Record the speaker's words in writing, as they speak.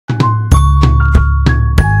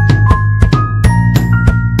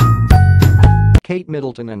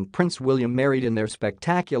Middleton and Prince William married in their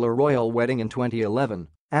spectacular royal wedding in 2011,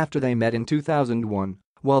 after they met in 2001,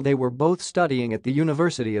 while they were both studying at the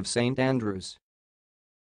University of St Andrews.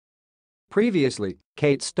 Previously,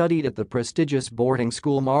 Kate studied at the prestigious boarding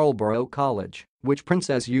school Marlborough College, which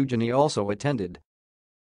Princess Eugenie also attended.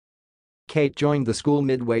 Kate joined the school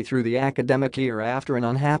midway through the academic year after an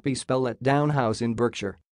unhappy spell at Downe House in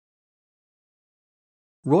Berkshire.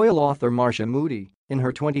 Royal author Marcia Moody, in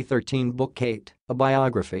her 2013 book Kate, a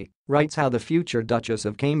biography, writes how the future Duchess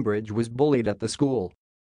of Cambridge was bullied at the school.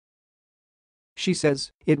 She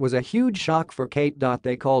says, "It was a huge shock for Kate.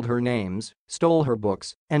 They called her names, stole her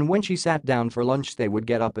books, and when she sat down for lunch they would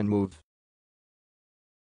get up and move."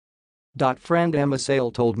 Friend Emma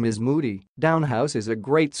Sale told Ms. Moody, "Downe House is a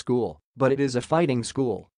great school, but it is a fighting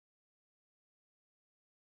school."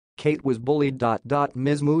 Kate was bullied.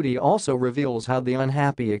 Ms. Moody also reveals how the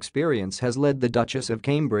unhappy experience has led the Duchess of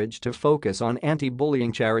Cambridge to focus on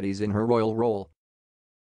anti-bullying charities in her royal role.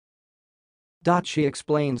 She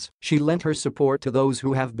explains, she lent her support to those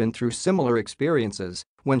who have been through similar experiences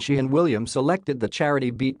when she and William selected the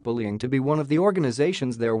charity Beat Bullying to be one of the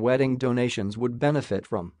organizations their wedding donations would benefit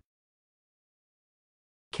from.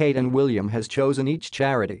 Kate and William has chosen each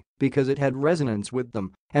charity because it had resonance with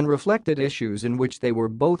them and reflected issues in which they were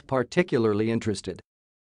both particularly interested.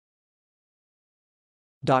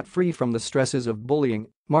 Free from the stresses of bullying,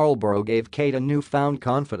 Marlborough gave Kate a newfound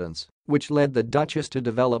confidence, which led the Duchess to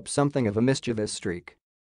develop something of a mischievous streak.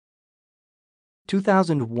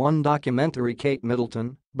 2001 documentary Kate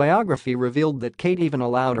Middleton biography revealed that Kate even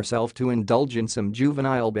allowed herself to indulge in some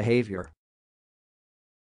juvenile behavior.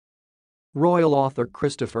 Royal author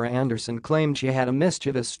Christopher Anderson claimed she had a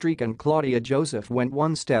mischievous streak, and Claudia Joseph went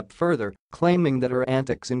one step further, claiming that her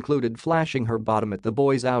antics included flashing her bottom at the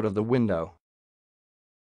boys out of the window.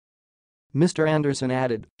 Mr. Anderson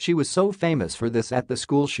added, "She was so famous for this at the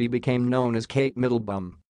school she became known as Kate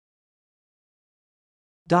Middlebum."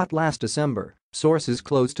 Last December, sources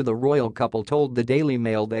close to the royal couple told the Daily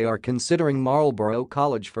Mail they are considering Marlborough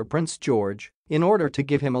College for Prince George in order to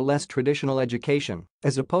give him a less traditional education,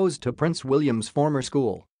 as opposed to Prince William's former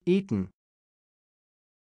school, Eton.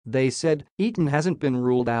 They said, "Eton hasn't been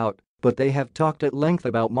ruled out, but they have talked at length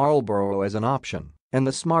about Marlborough as an option, and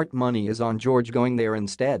the smart money is on George going there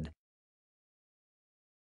instead.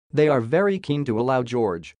 They are very keen to allow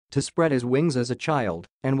George to spread his wings as a child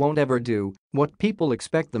and won't ever do what people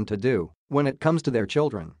expect them to do when it comes to their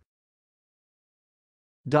children."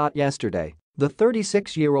 Yesterday, the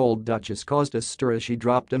 36-year-old Duchess caused a stir as she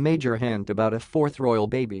dropped a major hint about a fourth royal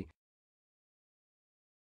baby.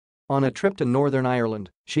 On a trip to Northern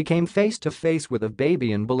Ireland, she came face to face with a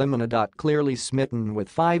baby in Ballymena. Clearly smitten with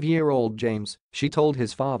 5-year-old James, she told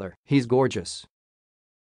his father, "He's gorgeous.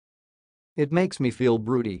 It makes me feel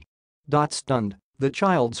broody." Stunned, the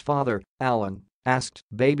child's father, Alan, asked,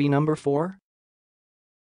 "Baby number 4?"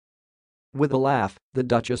 With a laugh, the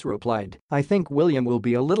Duchess replied, "I think William will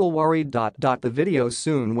be a little worried." The video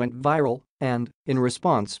soon went viral, and, in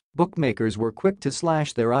response, bookmakers were quick to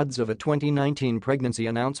slash their odds of a 2019 pregnancy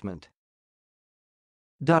announcement.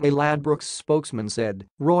 A Ladbrokes spokesman said,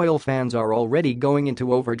 "Royal fans are already going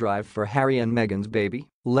into overdrive for Harry and Meghan's baby,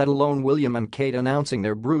 let alone William and Kate announcing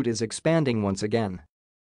their brood is expanding once again."